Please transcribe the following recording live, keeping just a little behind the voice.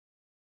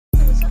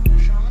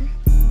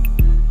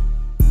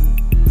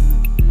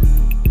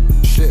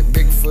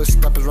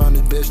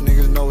bitch,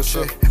 niggas know what's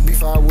up.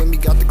 B5ive with me,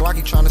 got the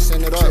Glocky tryna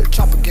send it up.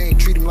 Chopper gang,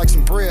 treat him like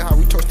some bread, how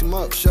we toast him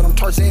up. Shit, I'm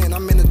Tarzan,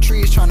 I'm in the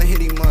trees tryna hit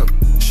him up.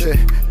 Shit,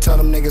 tell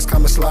them niggas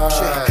come and slide.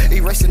 Shit,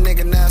 erase a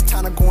nigga, now it's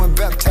time to go and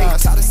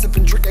baptize. Tired of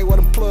sipping drink, what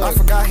a plug. I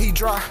forgot he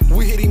dry.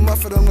 We hit him up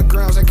for them the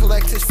grounds and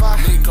collect his fire.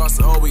 Nigga cost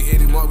the O, we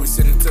hit him up, we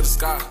sitting to the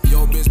sky.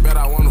 Yo, bitch, bet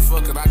I wanna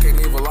fuck it, I can't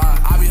even lie.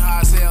 I be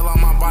high as hell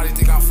on my body,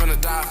 think I'm finna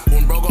die.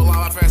 When bro go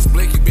live, I pass the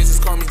blicky,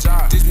 bitches call me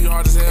Jai. This be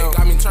hard as hell,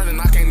 got me turning,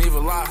 I can't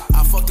even lie.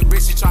 I fucked the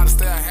bitch, she tried to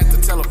stay, I had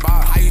to tell her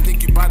bye. How you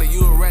think you bought it?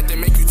 You a rat, that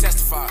make you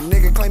testify.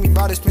 Nigga claim he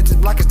bought his bitches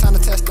black, it's time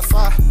to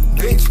testify.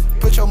 Bitch,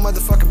 put your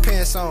motherfucking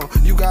pants on.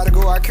 You gotta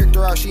go, I kicked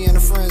her out, she in the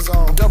friend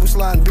zone. Double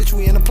sliding, bitch,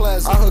 we in the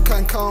plaza. I hood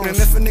cutting cones. And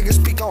if a nigga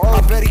speak on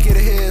I bet he get a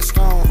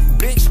headstone.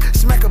 Bitch,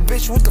 smack a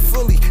bitch with the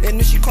fully. And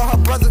then she call her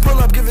brother, pull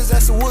up, give his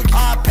ass a woogie.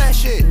 I pass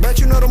shit, bet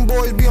you know them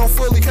boys be on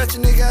fully. Catch a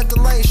nigga at the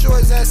lane, sure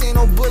his ass ain't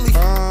no bully.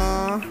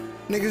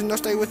 Niggas know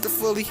stay with the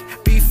fully.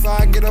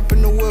 B5ive, get up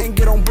in the wheel and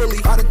get on bully.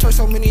 I done touched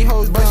so many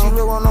hoes, but she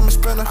real on, I'm a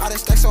spinner. I done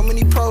stacked so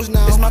many pros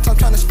now, it's my time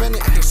trying to spend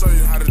it. I can show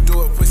you how to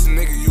do it, pussy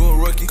nigga, you a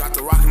rookie. Got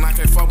the rock and I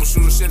can't fuck with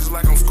shooting shit just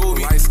like I'm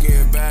Scooby. Light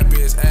skin, bad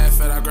bitch, ass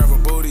fat, I grab her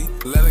booty.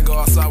 Let her go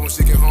outside when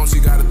she get home, she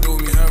gotta do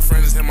me. Her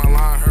friend just hit my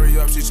line, hurry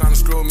up, she tryna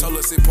screw me. Told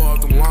her sit pull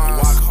up them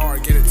lines, walk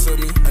hard, get it to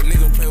me. A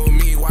nigga play with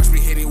me, watch me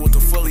hit it with the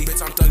fully.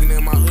 Bitch, I'm thugging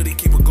in my hoodie,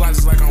 keep a Glock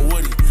just like I'm